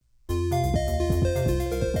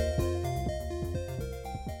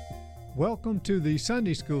Welcome to the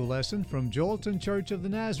Sunday School lesson from Joelton Church of the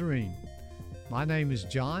Nazarene. My name is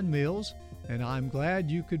John Mills, and I'm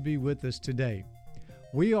glad you could be with us today.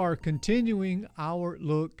 We are continuing our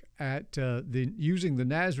look at using the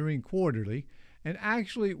Nazarene Quarterly, and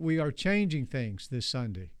actually we are changing things this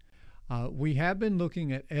Sunday. We have been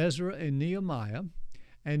looking at Ezra and Nehemiah,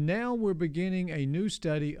 and now we're beginning a new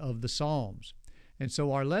study of the Psalms. And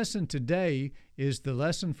so our lesson today is the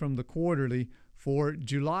lesson from the Quarterly for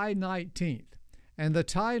July 19th, and the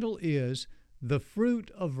title is The Fruit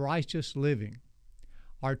of Righteous Living.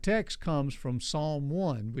 Our text comes from Psalm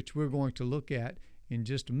 1, which we're going to look at in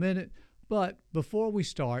just a minute, but before we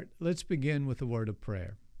start, let's begin with a word of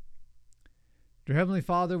prayer. Dear Heavenly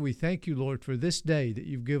Father, we thank you, Lord, for this day that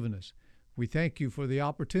you've given us. We thank you for the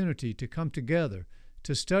opportunity to come together,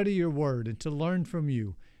 to study your word, and to learn from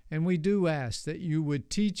you, and we do ask that you would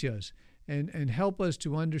teach us and help us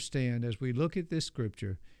to understand as we look at this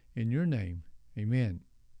scripture. In your name, amen.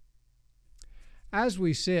 As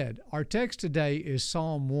we said, our text today is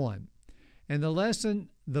Psalm 1, and the lesson,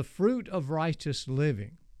 The Fruit of Righteous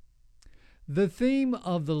Living. The theme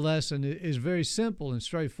of the lesson is very simple and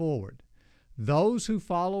straightforward. Those who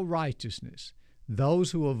follow righteousness,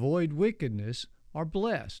 those who avoid wickedness, are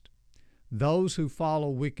blessed. Those who follow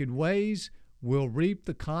wicked ways will reap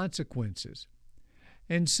the consequences.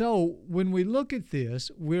 And so when we look at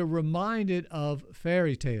this, we're reminded of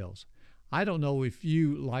fairy tales. I don't know if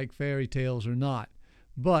you like fairy tales or not,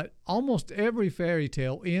 but almost every fairy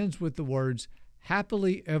tale ends with the words,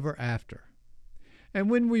 happily ever after. And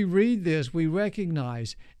when we read this, we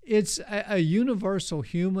recognize it's a universal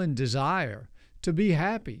human desire to be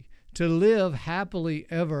happy, to live happily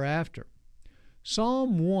ever after.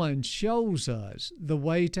 Psalm 1 shows us the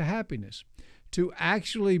way to happiness, to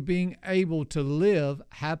actually being able to live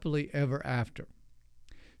happily ever after.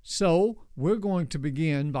 So we're going to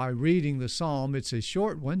begin by reading the psalm. It's a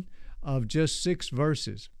short one of just 6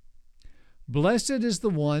 verses. Blessed is the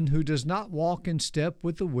one who does not walk in step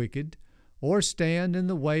with the wicked, or stand in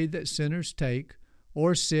the way that sinners take,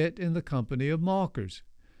 or sit in the company of mockers,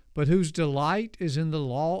 but whose delight is in the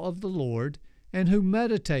law of the Lord, and who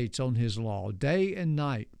meditates on his law day and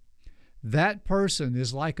night. That person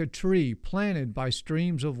is like a tree planted by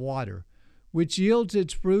streams of water, which yields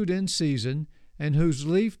its fruit in season, and whose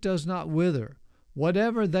leaf does not wither.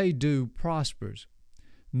 Whatever they do prospers.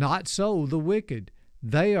 Not so the wicked.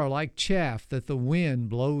 They are like chaff that the wind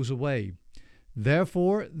blows away.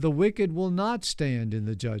 Therefore the wicked will not stand in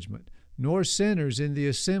the judgment, nor sinners in the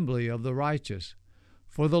assembly of the righteous.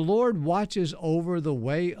 For the Lord watches over the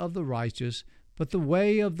way of the righteous, but the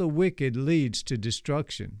way of the wicked leads to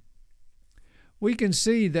destruction. We can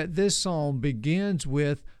see that this psalm begins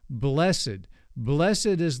with blessed. Blessed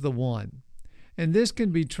is the one. And this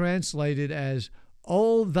can be translated as,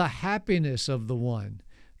 oh, the happiness of the one.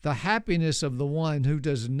 The happiness of the one who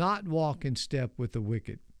does not walk in step with the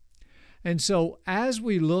wicked. And so as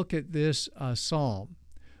we look at this psalm,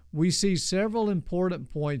 we see several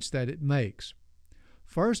important points that it makes.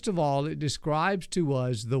 First of all, it describes to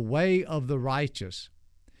us the way of the righteous.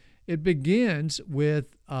 It begins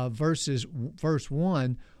with verse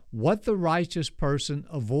 1, what the righteous person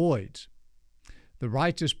avoids. The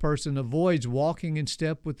righteous person avoids walking in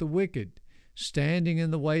step with the wicked, standing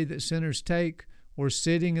in the way that sinners take, or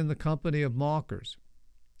sitting in the company of mockers.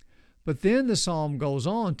 But then the psalm goes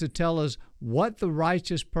on to tell us what the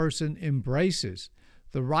righteous person embraces.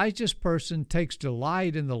 The righteous person takes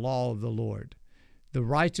delight in the law of the Lord. The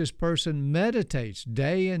righteous person meditates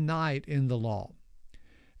day and night in the law.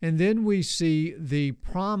 And then we see the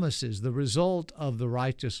promises, the result of the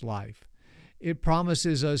righteous life. It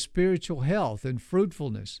promises us spiritual health and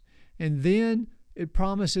fruitfulness, and then it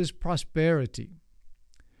promises prosperity.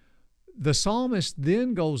 The psalmist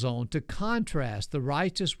then goes on to contrast the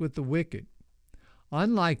righteous with the wicked.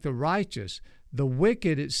 Unlike the righteous, the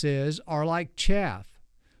wicked, it says, are like chaff.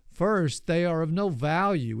 First, they are of no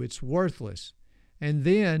value, it's worthless. And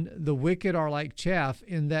then the wicked are like chaff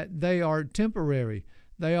in that they are temporary.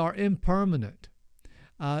 They are impermanent.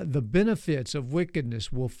 The benefits of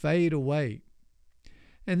wickedness will fade away.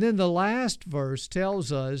 And then the last verse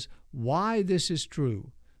tells us why this is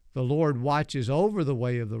true. The Lord watches over the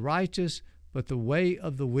way of the righteous, but the way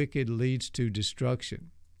of the wicked leads to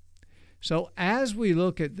destruction. So as we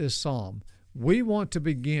look at this psalm, we want to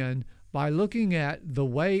begin by looking at the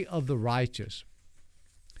way of the righteous.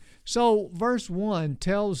 So verse 1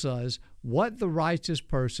 tells us what the righteous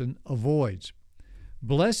person avoids.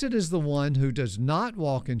 Blessed is the one who does not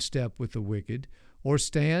walk in step with the wicked, or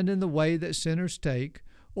stand in the way that sinners take,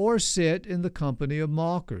 or sit in the company of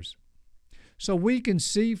mockers. So we can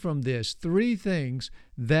see from this three things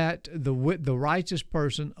that the righteous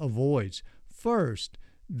person avoids. First,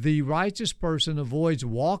 the righteous person avoids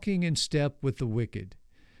walking in step with the wicked.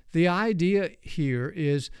 The idea here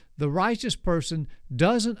is the righteous person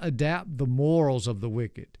doesn't adapt the morals of the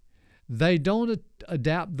wicked. They don't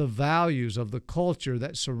adapt the values of the culture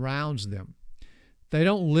that surrounds them. They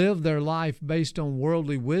don't live their life based on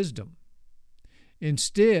worldly wisdom.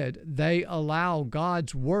 Instead, they allow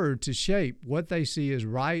God's word to shape what they see as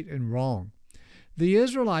right and wrong. The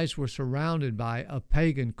Israelites were surrounded by a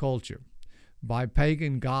pagan culture, by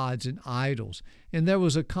pagan gods and idols, and there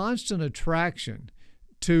was a constant attraction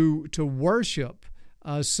to worship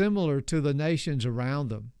similar to the nations around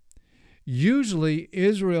them. Usually,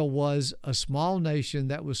 Israel was a small nation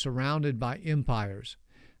that was surrounded by empires.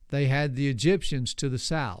 They had the Egyptians to the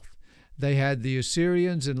south. They had the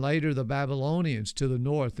Assyrians and later the Babylonians to the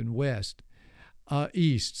north and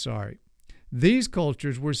east. These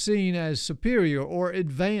cultures were seen as superior or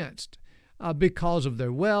advanced because of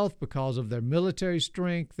their wealth, because of their military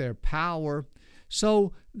strength, their power.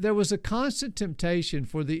 So there was a constant temptation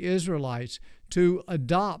for the Israelites to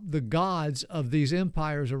adopt the gods of these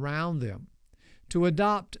empires around them, to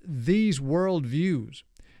adopt these worldviews.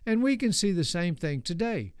 And we can see the same thing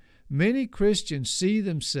today. Many Christians see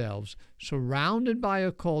themselves surrounded by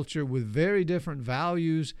a culture with very different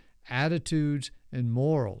values, attitudes, and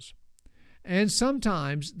morals. And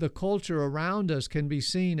sometimes the culture around us can be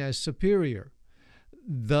seen as superior.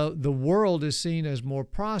 The world is seen as more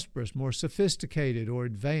prosperous, more sophisticated, or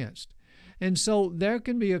advanced. And so there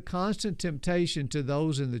can be a constant temptation to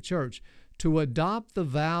those in the church to adopt the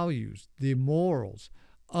values, the morals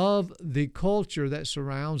of the culture that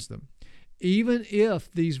surrounds them, even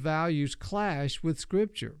if these values clash with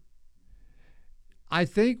Scripture. I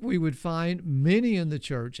think we would find many in the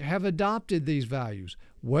church have adopted these values,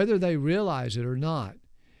 whether they realize it or not.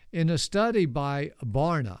 In a study by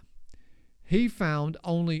Barna, he found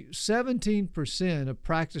only 17% of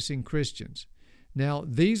practicing Christians. Now,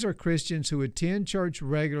 these are Christians who attend church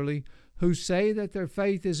regularly, who say that their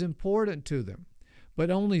faith is important to them, but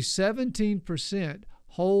only 17%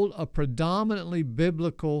 hold a predominantly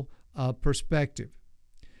biblical perspective.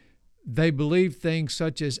 They believe things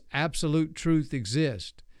such as absolute truth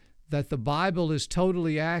exist, that the Bible is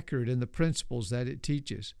totally accurate in the principles that it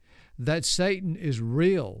teaches, that Satan is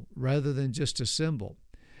real rather than just a symbol,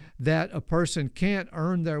 that a person can't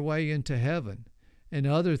earn their way into heaven, and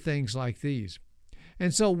other things like these.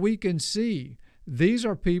 And so we can see these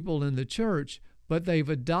are people in the church, but they've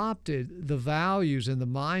adopted the values and the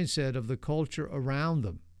mindset of the culture around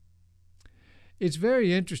them. It's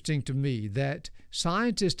very interesting to me that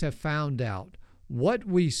scientists have found out what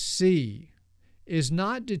we see is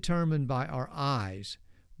not determined by our eyes,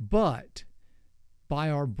 but by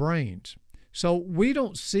our brains. So we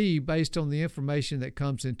don't see based on the information that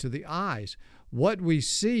comes into the eyes. What we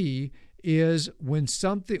see is when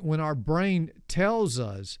our brain tells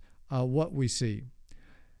us what we see.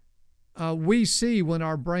 We see when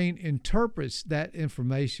our brain interprets that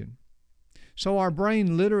information. So our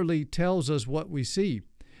brain literally tells us what we see.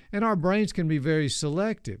 And our brains can be very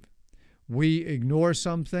selective. We ignore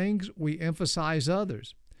some things, we emphasize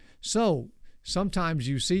others. So sometimes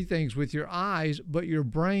you see things with your eyes, but your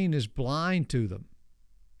brain is blind to them.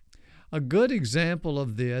 A good example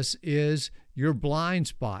of this is your blind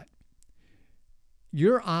spot.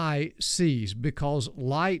 Your eye sees because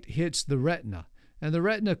light hits the retina, and the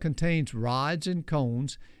retina contains rods and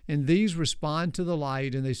cones, and these respond to the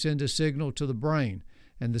light and they send a signal to the brain.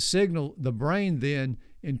 And the brain then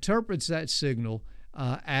interprets that signal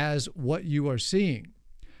as what you are seeing.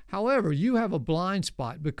 However, you have a blind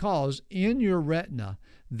spot because in your retina,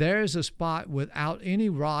 there's a spot without any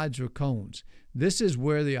rods or cones. This is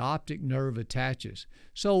where the optic nerve attaches.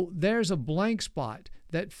 So there's a blank spot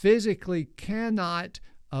that physically cannot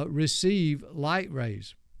receive light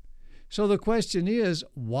rays. So the question is,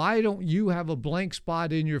 why don't you have a blank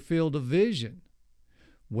spot in your field of vision?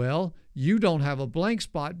 Well, you don't have a blank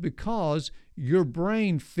spot because your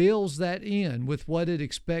brain fills that in with what it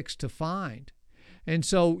expects to find. And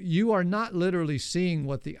so you are not literally seeing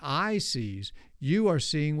what the eye sees, you are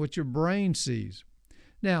seeing what your brain sees.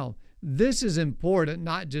 Now, this is important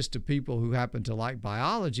not just to people who happen to like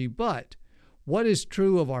biology, but what is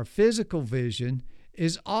true of our physical vision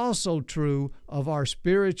is also true of our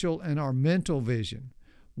spiritual and our mental vision.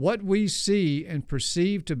 What we see and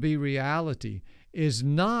perceive to be reality is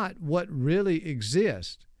not what really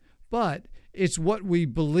exists, but it's what we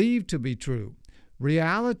believe to be true.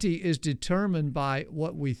 Reality is determined by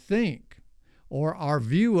what we think, or our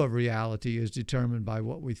view of reality is determined by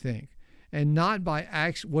what we think. and not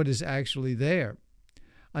by what is actually there.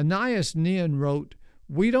 Anais Nin wrote,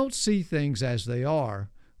 "We don't see things as they are.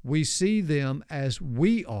 We see them as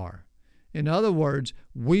we are." In other words,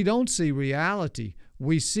 we don't see reality.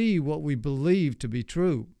 We see what we believe to be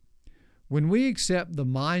true. When we accept the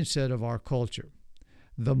mindset of our culture,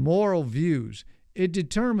 the moral views, it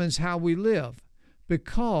determines how we live,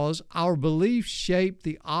 because our beliefs shape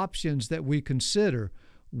the options that we consider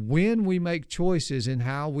when we make choices in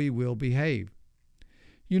how we will behave.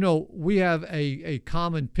 You know, we have a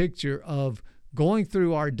common picture of going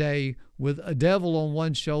through our day with a devil on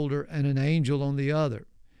one shoulder and an angel on the other.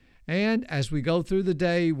 And as we go through the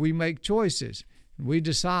day, we make choices. We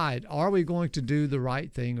decide, are we going to do the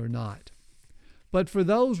right thing or not? But for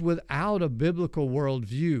those without a biblical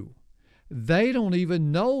worldview, they don't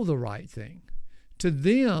even know the right thing. To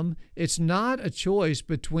them, it's not a choice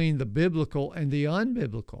between the biblical and the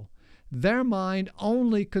unbiblical. Their mind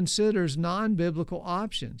only considers non-biblical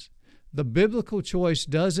options. The biblical choice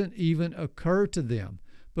doesn't even occur to them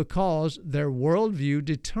because their worldview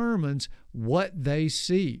determines what they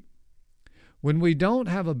see. When we don't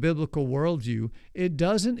have a biblical worldview, it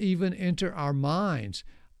doesn't even enter our minds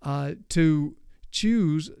to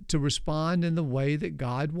choose to respond in the way that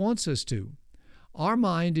God wants us to. Our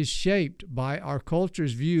mind is shaped by our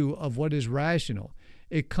culture's view of what is rational.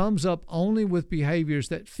 It comes up only with behaviors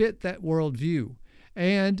that fit that worldview.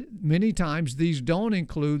 And many times these don't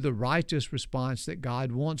include the righteous response that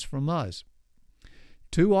God wants from us.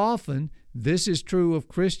 Too often, this is true of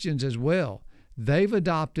Christians as well. They've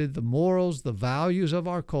adopted the morals, the values of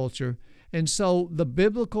our culture, and so the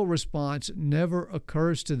biblical response never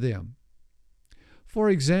occurs to them. For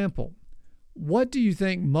example, what do you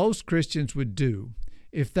think most Christians would do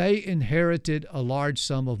if they inherited a large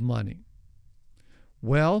sum of money?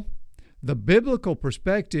 Well, the biblical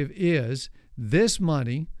perspective is this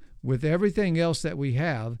money, with everything else that we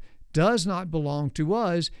have, does not belong to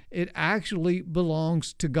us. It actually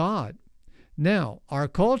belongs to God. Now, our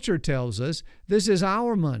culture tells us this is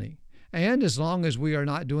our money, and as long as we are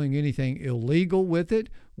not doing anything illegal with it,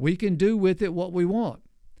 we can do with it what we want.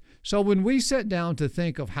 So when we sit down to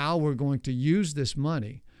think of how we're going to use this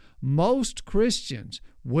money, most Christians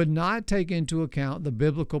would not take into account the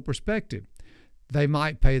biblical perspective. They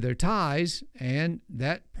might pay their tithes, and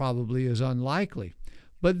that probably is unlikely.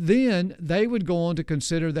 But then they would go on to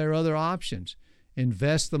consider their other options: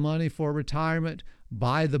 invest the money for retirement,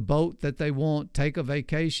 buy the boat that they want, take a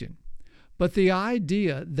vacation. But the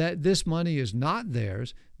idea that this money is not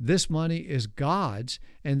theirs, this money is God's,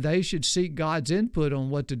 and they should seek God's input on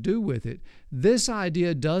what to do with it, this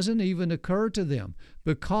idea doesn't even occur to them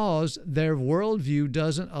because their worldview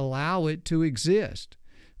doesn't allow it to exist.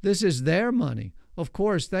 This is their money. Of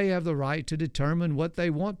course, they have the right to determine what they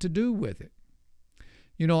want to do with it.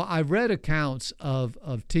 You know, I've read accounts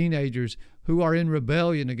of teenagers who are in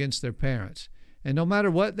rebellion against their parents. And no matter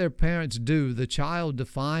what their parents do, the child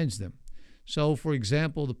defines them. So, for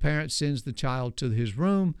example, the parent sends the child to his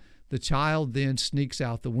room. The child then sneaks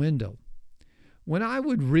out the window. When I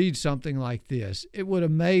would read something like this, it would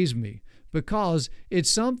amaze me because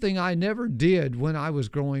it's something I never did when I was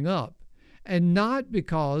growing up. And not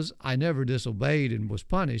because I never disobeyed and was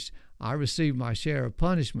punished. I received my share of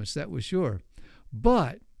punishments, that was sure.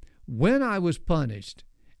 But when I was punished,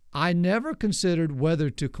 I never considered whether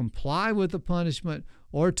to comply with the punishment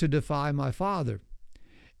or to defy my father.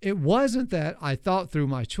 It wasn't that I thought through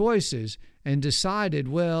my choices and decided,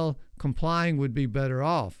 well, complying would be better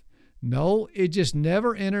off. No, it just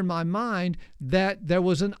never entered my mind that there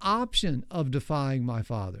was an option of defying my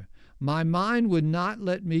father. My mind would not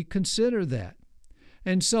let me consider that.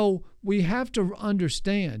 And so we have to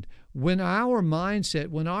understand when our mindset,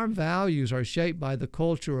 when our values are shaped by the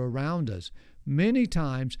culture around us, many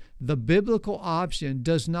times the biblical option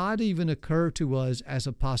does not even occur to us as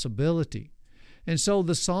a possibility. And so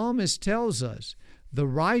the psalmist tells us the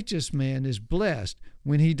righteous man is blessed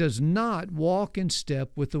when he does not walk in step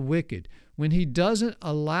with the wicked, when he doesn't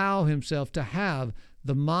allow himself to have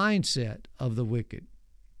the mindset of the wicked.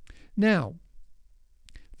 Now,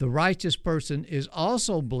 the righteous person is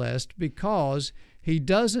also blessed because he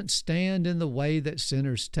doesn't stand in the way that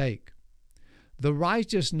sinners take. The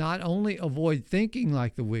righteous not only avoid thinking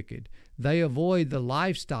like the wicked, they avoid the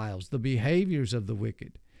lifestyles, the behaviors of the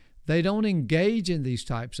wicked. They don't engage in these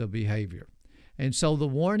types of behavior. And so the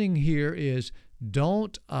warning here is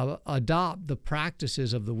don't adopt the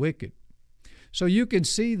practices of the wicked. So you can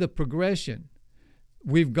see the progression.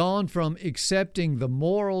 We've gone from accepting the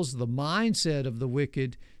morals, the mindset of the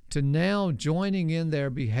wicked, to now joining in their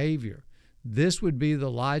behavior. This would be the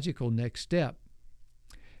logical next step.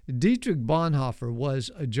 Dietrich Bonhoeffer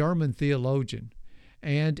was a German theologian,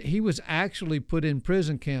 and he was actually put in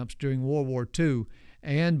prison camps during World War II.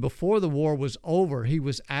 And before the war was over, he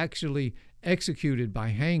was actually executed by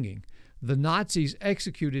hanging. The Nazis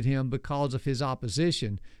executed him because of his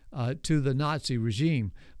opposition to the Nazi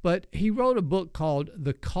regime. But he wrote a book called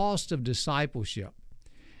The Cost of Discipleship.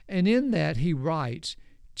 And in that he writes,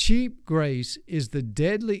 cheap grace is the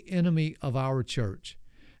deadly enemy of our church.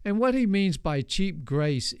 And what he means by cheap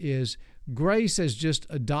grace is grace as just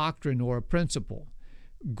a doctrine or a principle.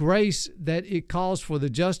 Grace that it calls for the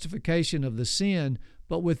justification of the sin,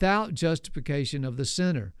 but without justification of the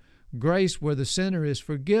sinner. Grace where the sinner is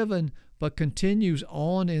forgiven, but continues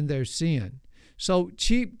on in their sin. So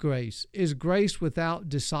cheap grace is grace without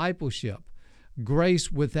discipleship,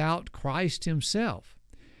 grace without Christ himself.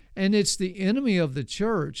 And it's the enemy of the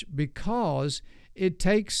church because it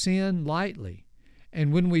takes sin lightly.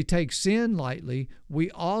 And when we take sin lightly,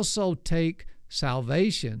 we also take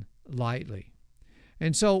salvation lightly.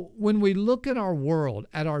 And so when we look at our world,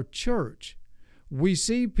 at our church, we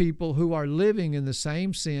see people who are living in the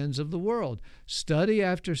same sins of the world. Study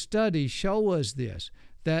after study show us this,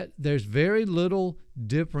 that there's very little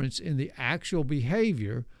difference in the actual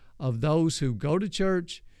behavior of those who go to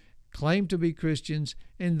church, claim to be Christians,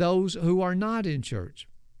 and those who are not in church.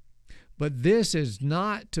 But this is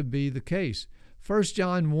not to be the case. 1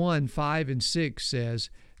 John 1, 5 and 6 says,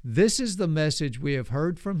 "This is the message we have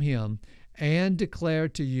heard from him and declare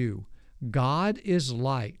to you. God is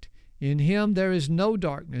light. In him there is no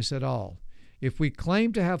darkness at all. If we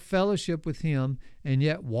claim to have fellowship with him and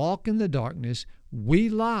yet walk in the darkness, we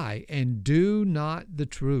lie and do not the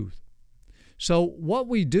truth." So what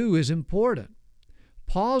we do is important.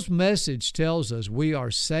 Paul's message tells us we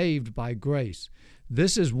are saved by grace.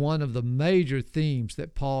 This is one of the major themes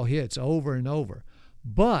that Paul hits over and over.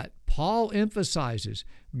 But Paul emphasizes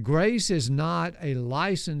grace is not a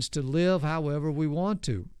license to live however we want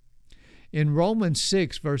to. In Romans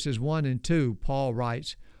 6, verses 1 and 2, Paul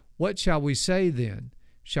writes, "What shall we say then?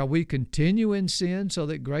 Shall we continue in sin so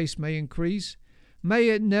that grace may increase? May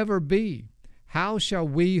it never be. How shall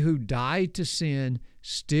we who died to sin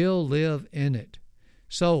still live in it?"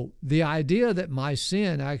 So the idea that my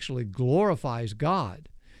sin actually glorifies God,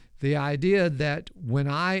 the idea that when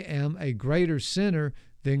I am a greater sinner,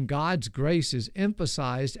 then God's grace is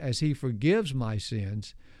emphasized as he forgives my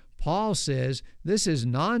sins, Paul says this is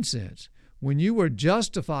nonsense. When you were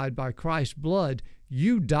justified by Christ's blood,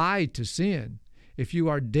 you died to sin. If you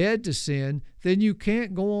are dead to sin, then you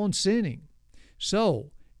can't go on sinning.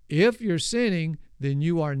 So, if you're sinning, then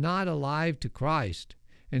you are not alive to Christ.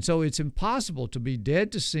 And so it's impossible to be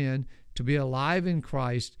dead to sin, to be alive in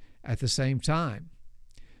Christ at the same time.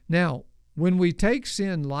 Now, when we take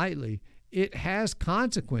sin lightly, it has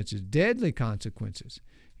consequences, deadly consequences.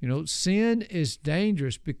 Sin is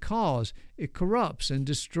dangerous because it corrupts and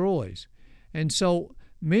destroys. And so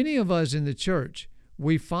many of us in the church,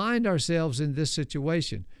 we find ourselves in this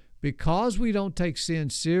situation because we don't take sin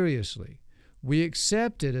seriously. We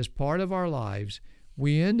accept it as part of our lives.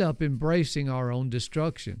 We end up embracing our own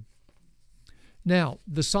destruction. Now,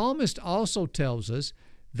 the psalmist also tells us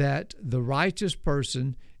that the righteous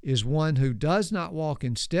person is one who does not walk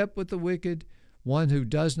in step with the wicked, one who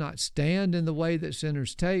does not stand in the way that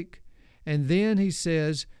sinners take, and then he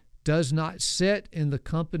says, does not sit in the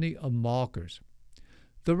company of mockers.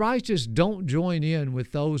 The righteous don't join in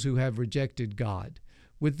with those who have rejected God,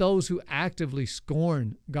 with those who actively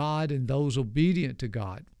scorn God and those obedient to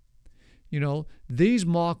God. These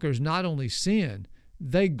mockers not only sin,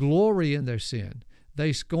 they glory in their sin.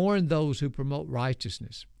 They scorn those who promote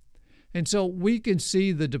righteousness. And so we can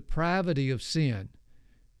see the depravity of sin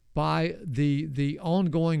by the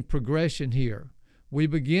ongoing progression here. We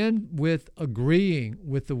begin with agreeing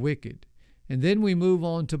with the wicked, and then we move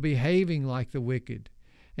on to behaving like the wicked.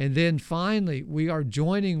 And then finally, we are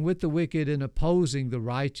joining with the wicked and opposing the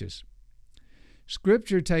righteous.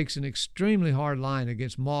 Scripture takes an extremely hard line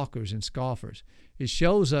against mockers and scoffers. It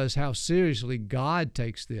shows us how seriously God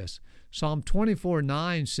takes this. Psalm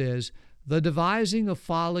 24:9 says, "The devising of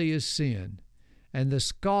folly is sin, and the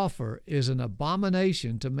scoffer is an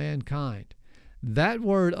abomination to mankind." That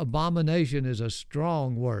word abomination is a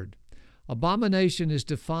strong word. Abomination is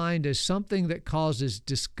defined as something that causes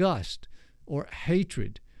disgust or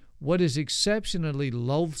hatred, what is exceptionally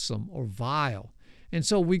loathsome or vile. And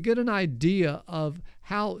so we get an idea of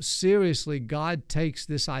how seriously God takes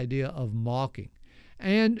this idea of mocking.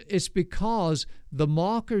 And it's because the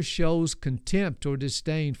mocker shows contempt or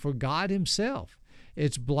disdain for God himself.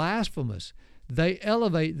 It's blasphemous. They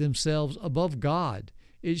elevate themselves above God.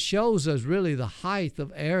 It shows us really the height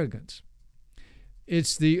of arrogance.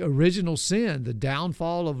 It's the original sin, the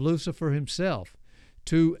downfall of Lucifer himself,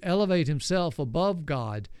 to elevate himself above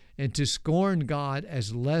God and to scorn God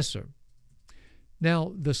as lesser.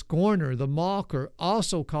 Now, the scorner, the mocker,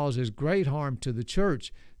 also causes great harm to the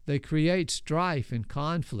church. They create strife and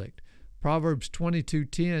conflict. Proverbs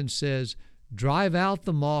 22:10 says, "Drive out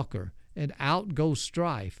the mocker, and out goes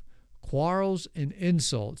strife. Quarrels and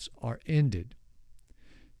insults are ended."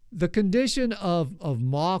 The condition of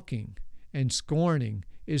mocking and scorning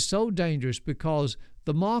is so dangerous because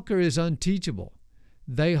the mocker is unteachable.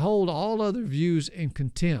 They hold all other views in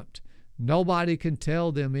contempt. Nobody can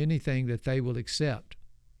tell them anything that they will accept.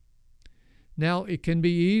 Now, it can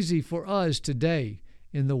be easy for us today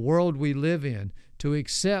in the world we live in to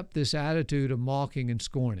accept this attitude of mocking and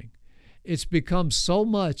scorning. It's become so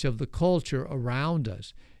much of the culture around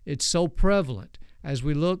us. It's so prevalent as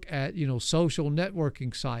we look at, social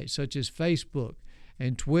networking sites such as Facebook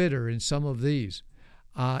and Twitter and some of these.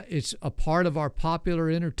 It's a part of our popular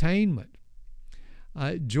entertainment.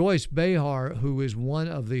 Joyce Behar, who is one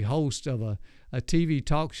of the hosts of a TV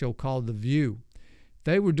talk show called The View,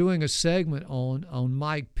 they were doing a segment on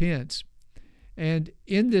Mike Pence. And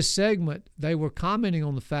in this segment, they were commenting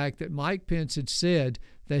on the fact that Mike Pence had said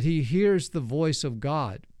that he hears the voice of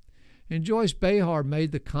God. And Joyce Behar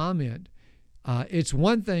made the comment, it's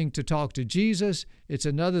one thing to talk to Jesus, it's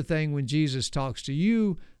another thing when Jesus talks to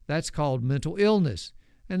you. That's called mental illness.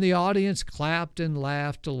 And the audience clapped and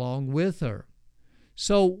laughed along with her.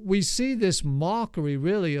 So we see this mockery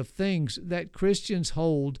really of things that Christians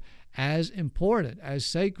hold as important, as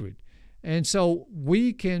sacred. And so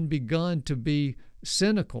we can begin to be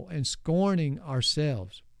cynical and scorning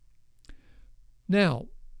ourselves. Now,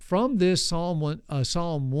 from this Psalm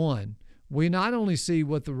 1, we not only see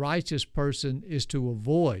what the righteous person is to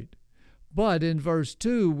avoid, but in verse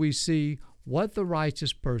 2 we see what the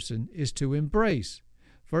righteous person is to embrace.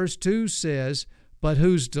 Verse 2 says, "But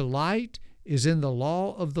whose delight is in the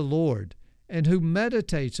law of the Lord, and who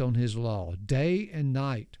meditates on his law day and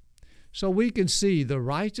night." So we can see the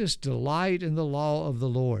righteous delight in the law of the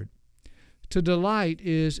Lord. To delight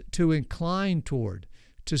is to incline toward,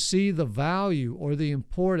 to see the value or the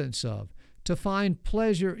importance of, to find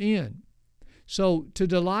pleasure in. So to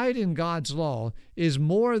delight in God's law is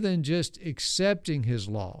more than just accepting his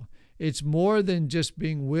law. It's more than just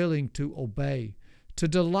being willing to obey. To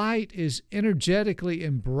delight is energetically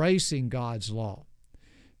embracing God's law.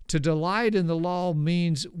 To delight in the law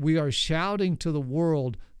means we are shouting to the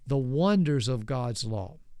world the wonders of God's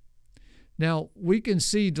law. Now, we can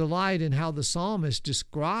see delight in how the psalmist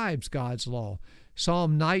describes God's law.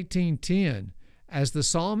 Psalm 19:10, as the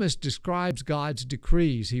psalmist describes God's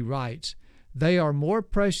decrees, he writes, "They are more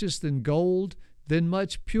precious than gold, than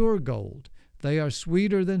much pure gold. They are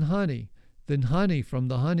sweeter than honey from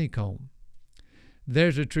the honeycomb."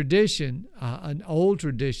 There's a tradition, an old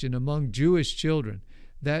tradition among Jewish children,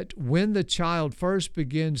 that when the child first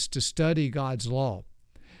begins to study God's law,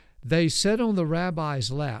 they sit on the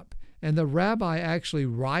rabbi's lap, and the rabbi actually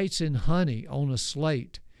writes in honey on a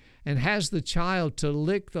slate and has the child to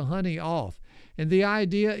lick the honey off. And the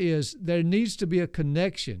idea is there needs to be a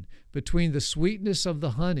connection between the sweetness of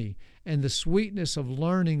the honey and the sweetness of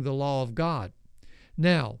learning the law of God.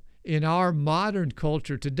 Now, in our modern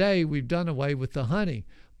culture today, we've done away with the honey,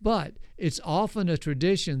 but it's often a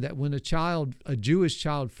tradition that when a Jewish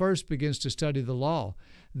child first begins to study the law,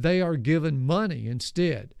 they are given money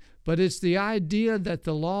instead. But it's the idea that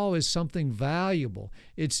the law is something valuable.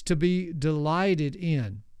 It's to be delighted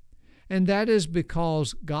in. And that is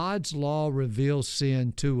because God's law reveals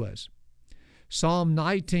sin to us. Psalm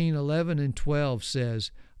 19:11 and 12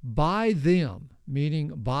 says, "By them," meaning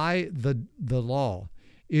by the law,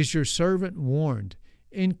 "is your servant warned.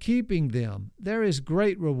 In keeping them there is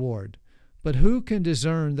great reward. But who can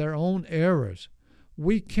discern their own errors?"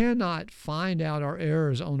 We cannot find out our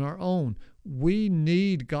errors on our own. We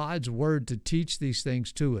need God's Word to teach these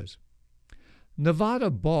things to us. Nevada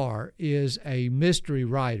Barr is a mystery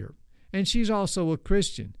writer, and she's also a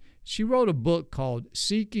Christian. She wrote a book called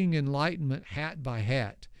Seeking Enlightenment Hat by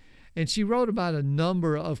Hat, and she wrote about a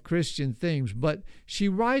number of Christian themes, but she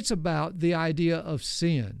writes about the idea of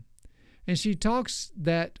sin. And she talks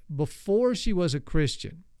that before she was a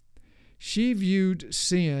Christian, she viewed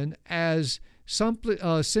sin as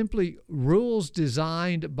simply rules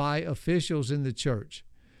designed by officials in the church,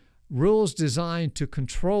 rules designed to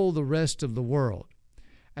control the rest of the world.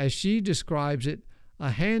 As she describes it,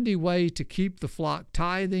 a handy way to keep the flock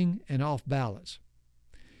tithing and off balance.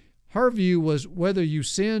 Her view was whether you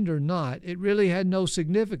sinned or not, it really had no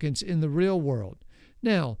significance in the real world.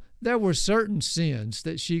 Now, there were certain sins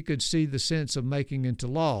that she could see the sense of making into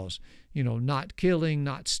laws. not killing,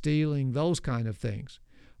 not stealing, those kind of things.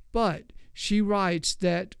 But she writes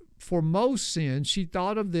that for most sins, she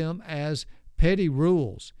thought of them as petty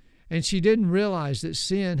rules, and she didn't realize that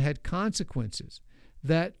sin had consequences,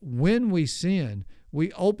 that when we sin,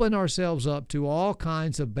 we open ourselves up to all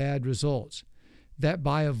kinds of bad results, that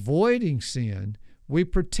by avoiding sin, we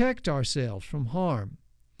protect ourselves from harm.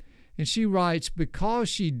 And she writes, because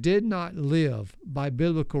she did not live by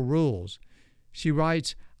biblical rules, she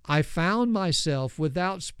writes, I found myself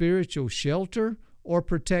without spiritual shelter or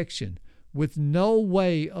protection, with no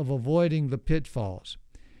way of avoiding the pitfalls.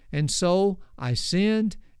 And so I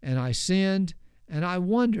sinned, and I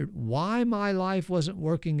wondered why my life wasn't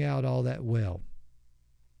working out all that well.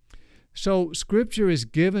 So Scripture is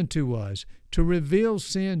given to us to reveal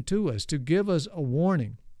sin to us, to give us a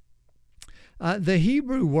warning. The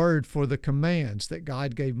Hebrew word for the commands that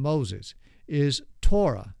God gave Moses is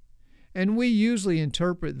Torah. And we usually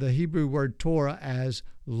interpret the Hebrew word Torah as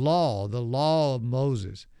law, the law of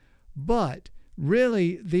Moses. But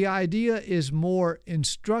really, the idea is more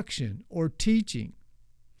instruction or teaching.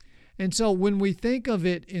 And so when we think of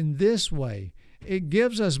it in this way, it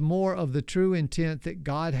gives us more of the true intent that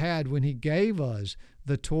God had when He gave us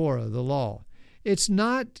the Torah, the law. It's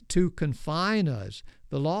not to confine us.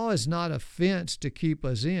 The law is not a fence to keep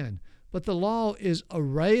us in, but the law is a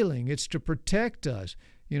railing. It's to protect us,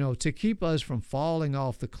 to keep us from falling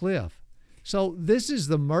off the cliff. So this is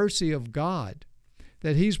the mercy of God,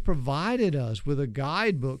 that He's provided us with a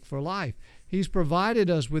guidebook for life. He's provided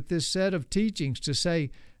us with this set of teachings to say,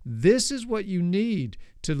 this is what you need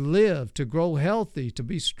to live, to grow healthy, to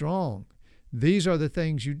be strong. These are the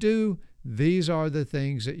things you do. These are the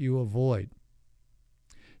things that you avoid.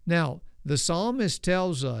 Now, the psalmist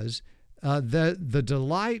tells us that the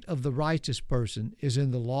delight of the righteous person is in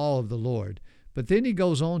the law of the Lord. But then he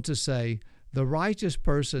goes on to say, the righteous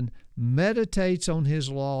person meditates on his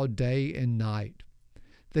law day and night.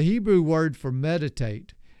 The Hebrew word for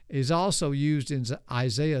meditate is also used in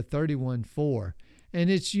Isaiah 31:4, and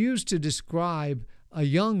it's used to describe a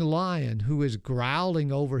young lion who is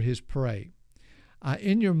growling over his prey.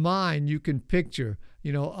 In your mind, you can picture,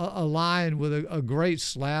 a lion with a great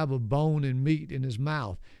slab of bone and meat in his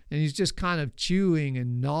mouth, and he's just kind of chewing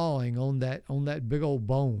and gnawing on that big old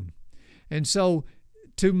bone. And so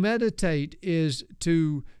to meditate is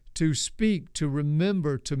to speak, to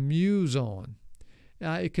remember, to muse on.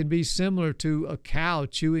 It can be similar to a cow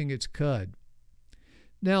chewing its cud.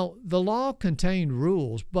 Now, the law contained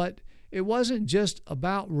rules, but it wasn't just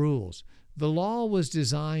about rules. The law was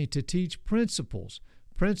designed to teach principles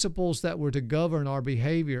that were to govern our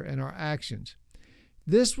behavior and our actions.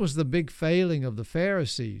 This was the big failing of the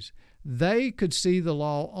Pharisees. They could see the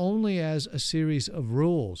law only as a series of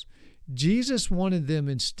rules. Jesus wanted them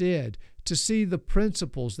instead to see the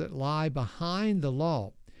principles that lie behind the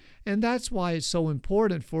law. And that's why it's so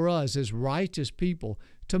important for us as righteous people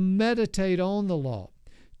to meditate on the law,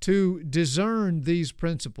 to discern these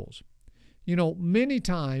principles. Many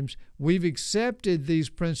times we've accepted these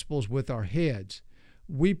principles with our heads.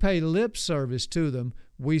 We pay lip service to them.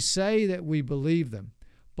 We say that we believe them,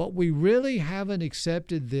 but we really haven't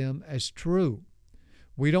accepted them as true.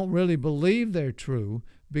 We don't really believe they're true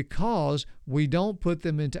because we don't put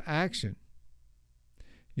them into action.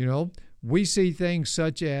 We see things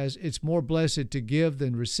such as it's more blessed to give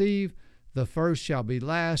than receive, the first shall be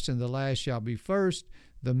last and the last shall be first,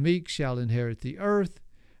 the meek shall inherit the earth.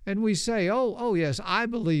 And we say, oh yes, I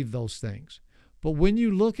believe those things. But when you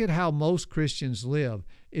look at how most Christians live,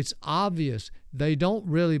 it's obvious they don't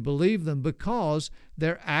really believe them because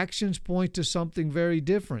their actions point to something very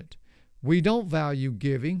different. We don't value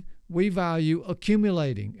giving. We value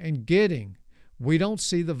accumulating and getting. We don't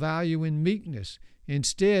see the value in meekness.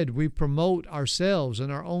 Instead, we promote ourselves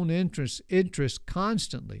and our own interests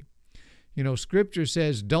constantly. Scripture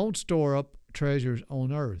says, don't store up treasures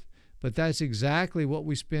on earth. But that's exactly what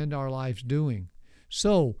we spend our lives doing.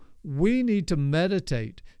 So we need to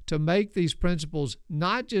meditate to make these principles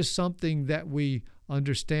not just something that we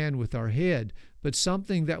understand with our head, but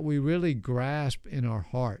something that we really grasp in our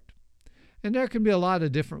heart. And there can be a lot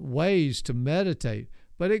of different ways to meditate,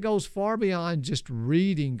 but it goes far beyond just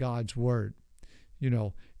reading God's Word.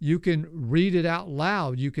 You can read it out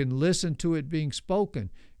loud. You can listen to it being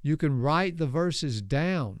spoken. You can write the verses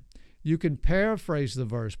down. You can paraphrase the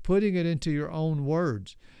verse, putting it into your own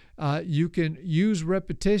words. You can use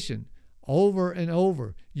repetition over and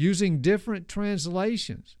over, using different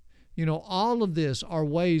translations. All of this are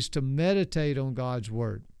ways to meditate on God's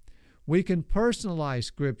Word. We can personalize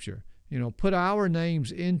Scripture, put our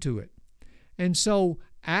names into it. And so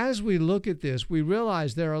as we look at this, we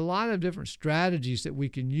realize there are a lot of different strategies that we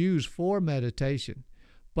can use for meditation.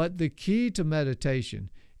 But the key to meditation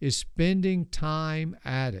is spending time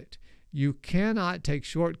at it. You cannot take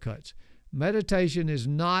shortcuts. Meditation is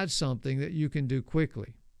not something that you can do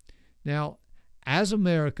quickly. Now, as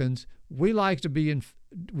Americans, we like to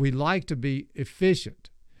be efficient.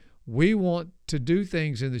 We want to do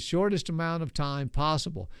things in the shortest amount of time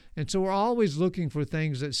possible. And so we're always looking for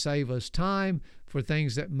things that save us time, for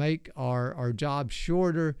things that make our job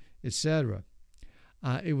shorter, etc.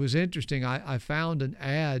 It was interesting. I found an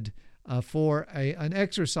ad for an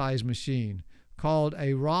exercise machine called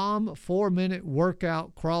a ROM 4-minute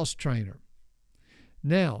workout cross trainer.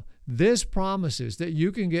 Now, this promises that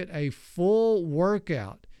you can get a full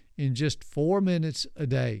workout in just 4 minutes a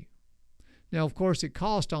day. Now, of course, it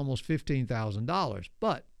cost almost $15,000,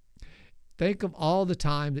 but think of all the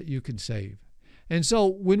time that you can save. And so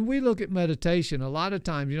when we look at meditation, a lot of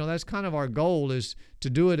times, that's kind of our goal, is to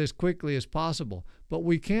do it as quickly as possible. But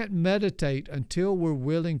we can't meditate until we're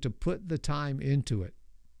willing to put the time into it.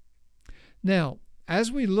 Now,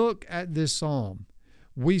 as we look at this psalm,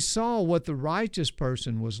 we saw what the righteous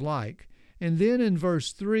person was like. And then in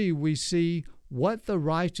verse 3, we see what the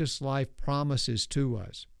righteous life promises to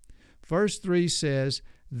us. Verse 3 says,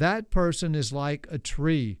 "That person is like a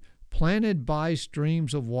tree planted by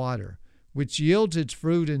streams of water, which yields its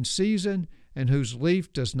fruit in season, and whose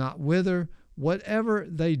leaf does not wither. Whatever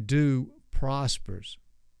they do prospers."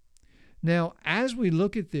 Now, as we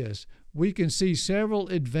look at this, we can see several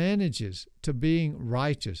advantages to being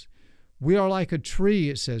righteous. We are like a tree,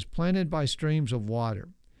 it says, planted by streams of water.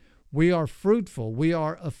 We are fruitful. We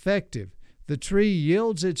are effective. The tree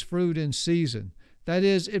yields its fruit in season. That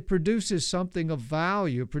is, it produces something of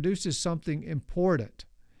value. It produces something important.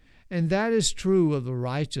 And that is true of the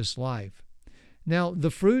righteous life. Now,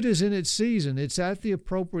 the fruit is in its season. It's at the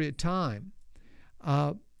appropriate time.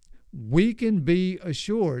 We can be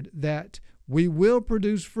assured that we will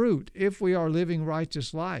produce fruit if we are living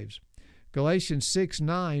righteous lives. Galatians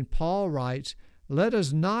 6:9, Paul writes, "Let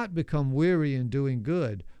us not become weary in doing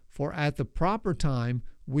good, for at the proper time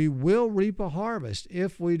we will reap a harvest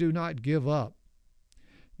if we do not give up."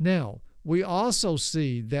 Now, we also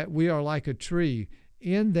see that we are like a tree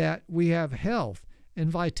in that we have health and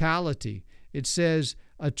vitality. It says,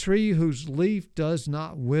 "A tree whose leaf does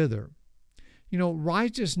not wither."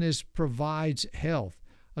 Righteousness provides health,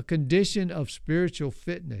 a condition of spiritual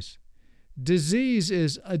fitness. Disease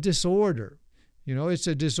is a disorder. It's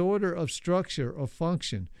a disorder of structure or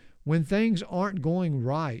function. When things aren't going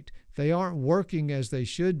right, they aren't working as they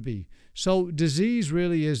should be. So disease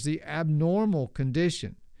really is the abnormal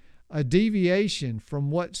condition, a deviation from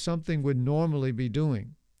what something would normally be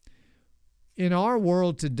doing. In our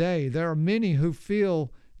world today, there are many who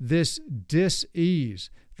feel this dis-ease,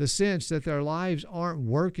 the sense that their lives aren't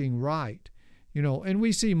working right. And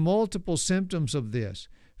we see multiple symptoms of this: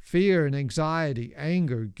 fear and anxiety,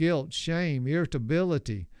 anger, guilt, shame,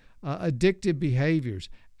 irritability, addictive behaviors,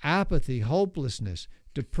 apathy, hopelessness,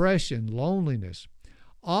 depression, loneliness.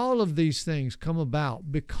 All of these things come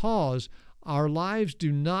about because our lives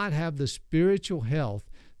do not have the spiritual health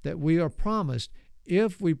that we are promised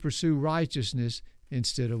if we pursue righteousness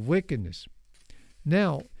instead of wickedness.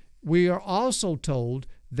 Now, we are also told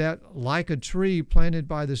that, like a tree planted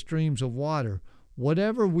by the streams of water,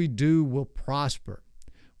 whatever we do will prosper.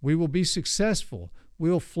 We will be successful.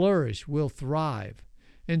 We'll flourish. We'll thrive.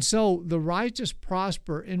 And so the righteous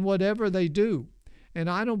prosper in whatever they do. And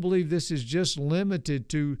I don't believe this is just limited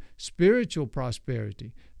to spiritual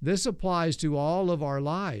prosperity. This applies to all of our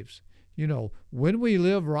lives. When we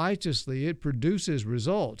live righteously, it produces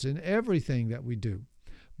results in everything that we do.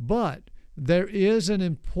 But there is an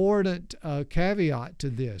important caveat to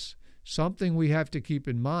this, something we have to keep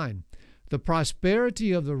in mind. The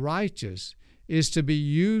prosperity of the righteous is to be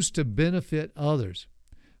used to benefit others.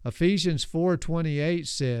 Ephesians 4:28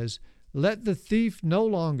 says, "Let the thief no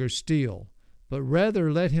longer steal, but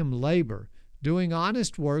rather let him labor, doing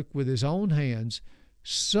honest work with his own hands,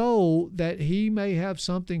 so that he may have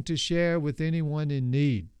something to share with anyone in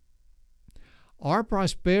need." Our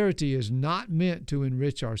prosperity is not meant to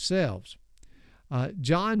enrich ourselves.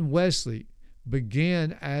 John Wesley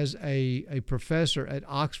began as a professor at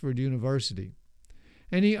Oxford University,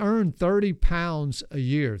 and he earned 30 pounds a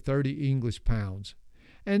year, 30 English pounds.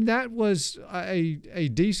 And that was a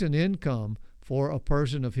decent income for a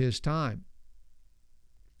person of his time.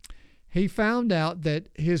 He found out that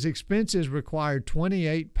his expenses required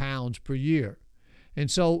 28 pounds per year,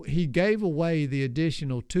 and so he gave away the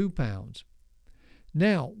additional 2 pounds.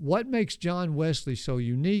 Now, what makes John Wesley so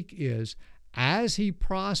unique is, as he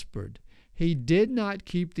prospered, he did not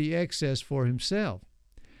keep the excess for himself.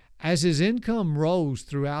 As his income rose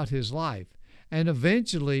throughout his life, and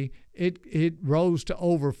eventually it rose to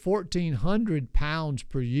over 1,400 pounds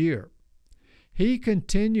per year, he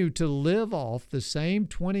continued to live off the same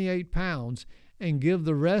 28 pounds and give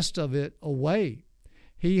the rest of it away.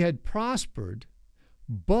 He had prospered,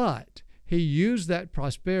 but he used that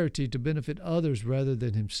prosperity to benefit others rather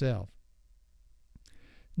than himself.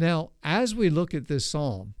 Now, as we look at this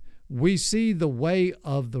psalm, we see the way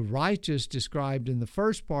of the righteous described in the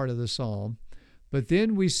first part of the psalm, but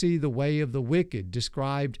then we see the way of the wicked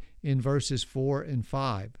described in verses 4 and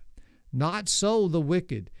 5. Not so the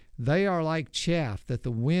wicked. They are like chaff that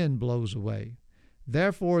the wind blows away.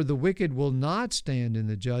 Therefore the wicked will not stand in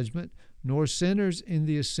the judgment, nor sinners in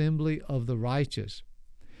the assembly of the righteous.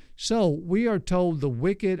 So we are told the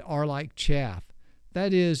wicked are like chaff.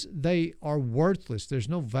 That is, they are worthless. There's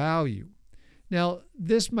no value. Now,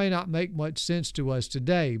 this may not make much sense to us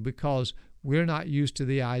today because we're not used to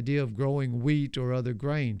the idea of growing wheat or other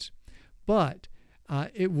grains. But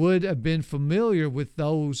it would have been familiar with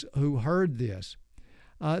those who heard this.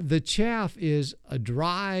 The chaff is a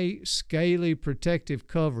dry, scaly, protective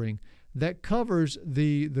covering that covers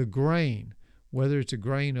the grain, whether it's a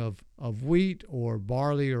grain of wheat or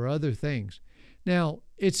barley or other things. Now,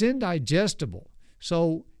 it's indigestible,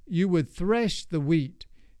 so you would thresh the wheat.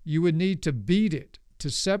 You would need to beat it to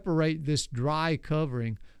separate this dry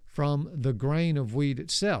covering from the grain of wheat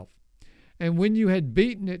itself. And when you had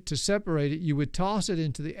beaten it to separate it, you would toss it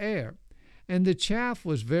into the air. And the chaff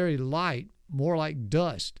was very light, more like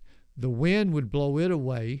dust. The wind would blow it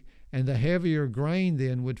away, and the heavier grain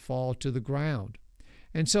then would fall to the ground.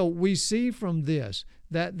 And so we see from this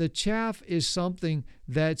that the chaff is something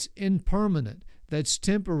that's impermanent, that's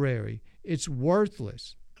temporary, it's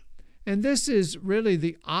worthless. And this is really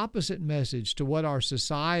the opposite message to what our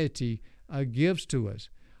society gives to us.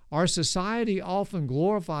 Our society often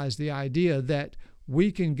glorifies the idea that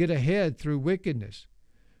we can get ahead through wickedness.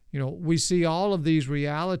 We see all of these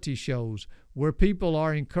reality shows where people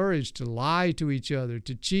are encouraged to lie to each other,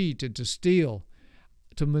 to cheat and to steal,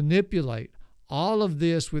 to manipulate. All of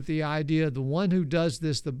this with the idea the one who does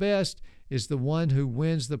this the best is the one who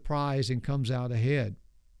wins the prize and comes out ahead.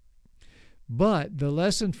 But the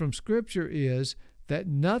lesson from Scripture is that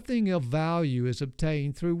nothing of value is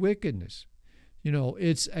obtained through wickedness.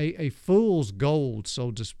 It's a fool's gold,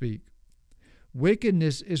 so to speak.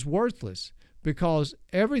 Wickedness is worthless because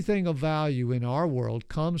everything of value in our world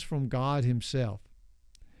comes from God Himself.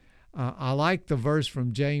 I like the verse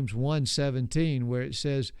from James 1:17 where it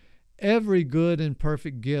says, "Every good and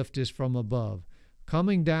perfect gift is from above,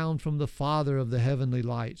 coming down from the Father of the heavenly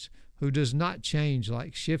lights, who does not change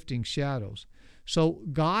like shifting shadows." So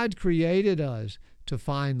God created us to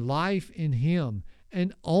find life in Him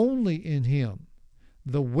and only in Him.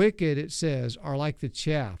 The wicked, it says, are like the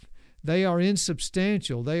chaff. They are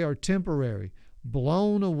insubstantial. They are temporary,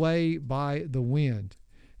 blown away by the wind.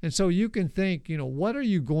 And so you can think, what are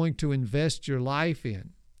you going to invest your life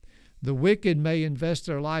in? The wicked may invest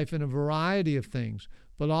their life in a variety of things,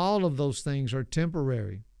 but all of those things are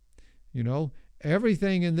temporary.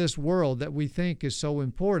 Everything in this world that we think is so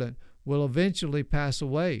important will eventually pass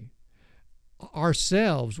away.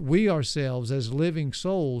 We ourselves as living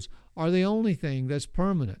souls are the only thing that's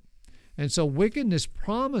permanent. And so wickedness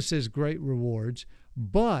promises great rewards,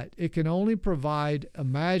 but it can only provide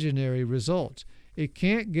imaginary results. It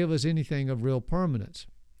can't give us anything of real permanence.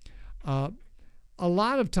 A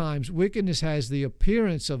lot of times wickedness has the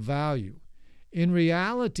appearance of value. In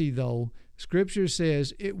reality, though, Scripture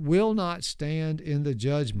says it will not stand in the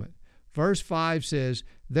judgment. Verse 5 says,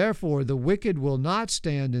 "Therefore the wicked will not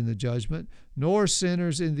stand in the judgment, nor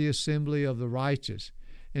sinners in the assembly of the righteous."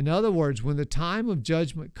 In other words, when the time of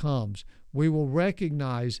judgment comes, we will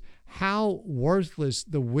recognize how worthless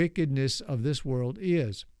the wickedness of this world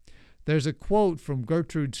is. There's a quote from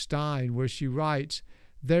Gertrude Stein where she writes,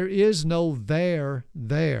 "There is no there.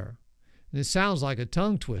 And it sounds like a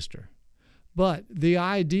tongue twister. But the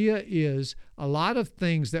idea is a lot of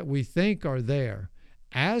things that we think are there,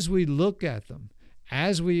 as we look at them,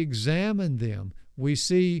 as we examine them, we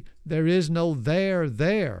see there is no there.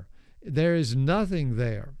 There is nothing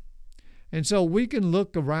there. And so we can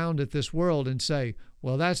look around at this world and say,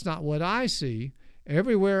 well, that's not what I see.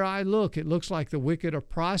 Everywhere I look, it looks like the wicked are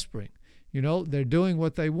prospering. They're doing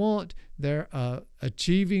what they want. They're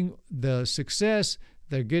achieving the success.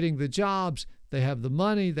 They're getting the jobs. They have the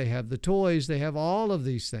money. They have the toys. They have all of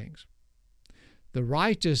these things. The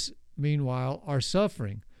righteous, meanwhile, are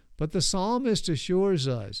suffering. But the psalmist assures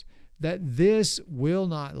us that this will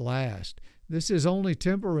not last. This is only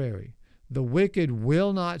temporary. the wicked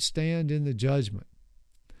will not stand in the judgment.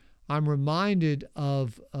 I'm reminded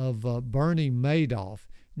of Bernie Madoff.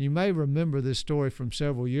 You may remember this story from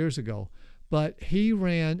several years ago, but he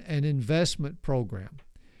ran an investment program.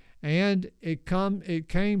 And it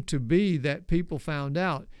came to be that people found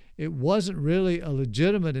out it wasn't really a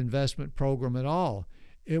legitimate investment program at all.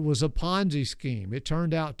 It was a Ponzi scheme. It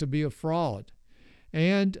turned out to be a fraud.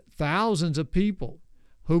 And thousands of people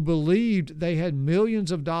who believed they had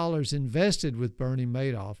millions of dollars invested with Bernie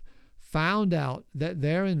Madoff found out that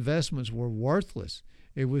their investments were worthless.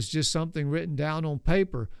 It was just something written down on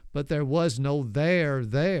paper, but there was no there.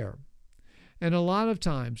 And a lot of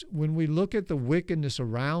times when we look at the wickedness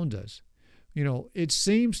around us, it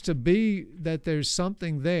seems to be that there's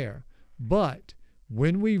something there. But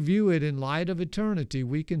when we view it in light of eternity,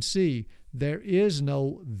 we can see there is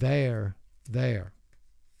no there.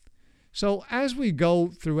 So as we go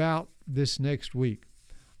throughout this next week,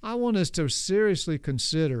 I want us to seriously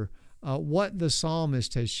consider what the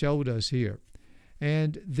psalmist has showed us here.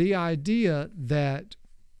 And the idea that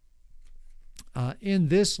in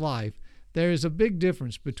this life, there is a big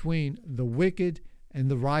difference between the wicked and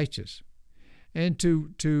the righteous, and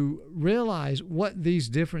to realize what these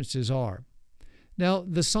differences are. Now,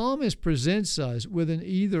 the psalmist presents us with an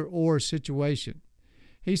either-or situation.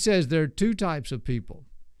 He says there are two types of people,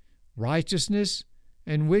 righteousness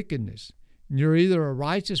and wickedness. You're either a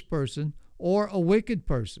righteous person or a wicked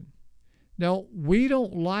person. Now, we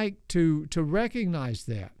don't like to recognize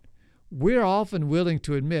that. We're often willing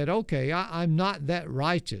to admit, okay, I'm not that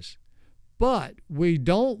righteous. But we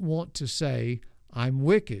don't want to say, I'm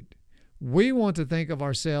wicked. We want to think of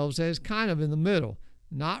ourselves as kind of in the middle,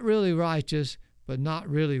 not really righteous, but not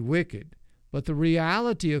really wicked. But the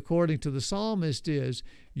reality, according to the psalmist, is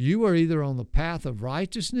you are either on the path of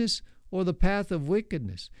righteousness or the path of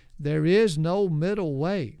wickedness. There is no middle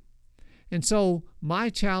way. And so my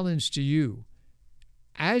challenge to you,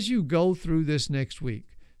 as you go through this next week,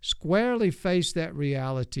 squarely face that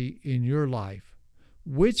reality in your life.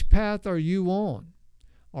 Which path are you on?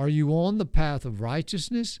 Are you on the path of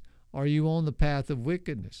righteousness? Or are you on the path of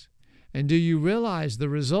wickedness? And do you realize the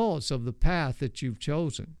results of the path that you've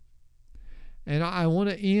chosen? And I want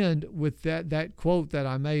to end with that quote that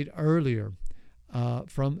I made earlier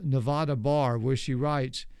from Nevada Barr, where she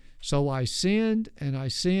writes, "So I sinned, and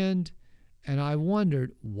I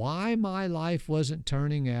wondered why my life wasn't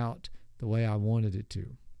turning out the way I wanted it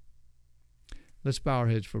to." Let's bow our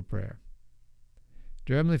heads for prayer.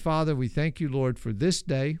 Dear Heavenly Father, we thank you, Lord, for this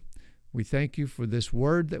day. We thank you for this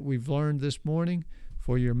word that we've learned this morning,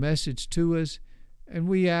 for your message to us. And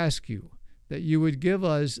we ask you that you would give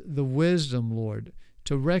us the wisdom, Lord,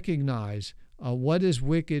 to recognize what is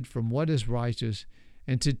wicked from what is righteous,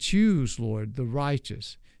 and to choose, Lord, the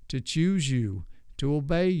righteous, to choose you, to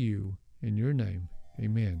obey you. In your name,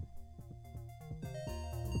 amen.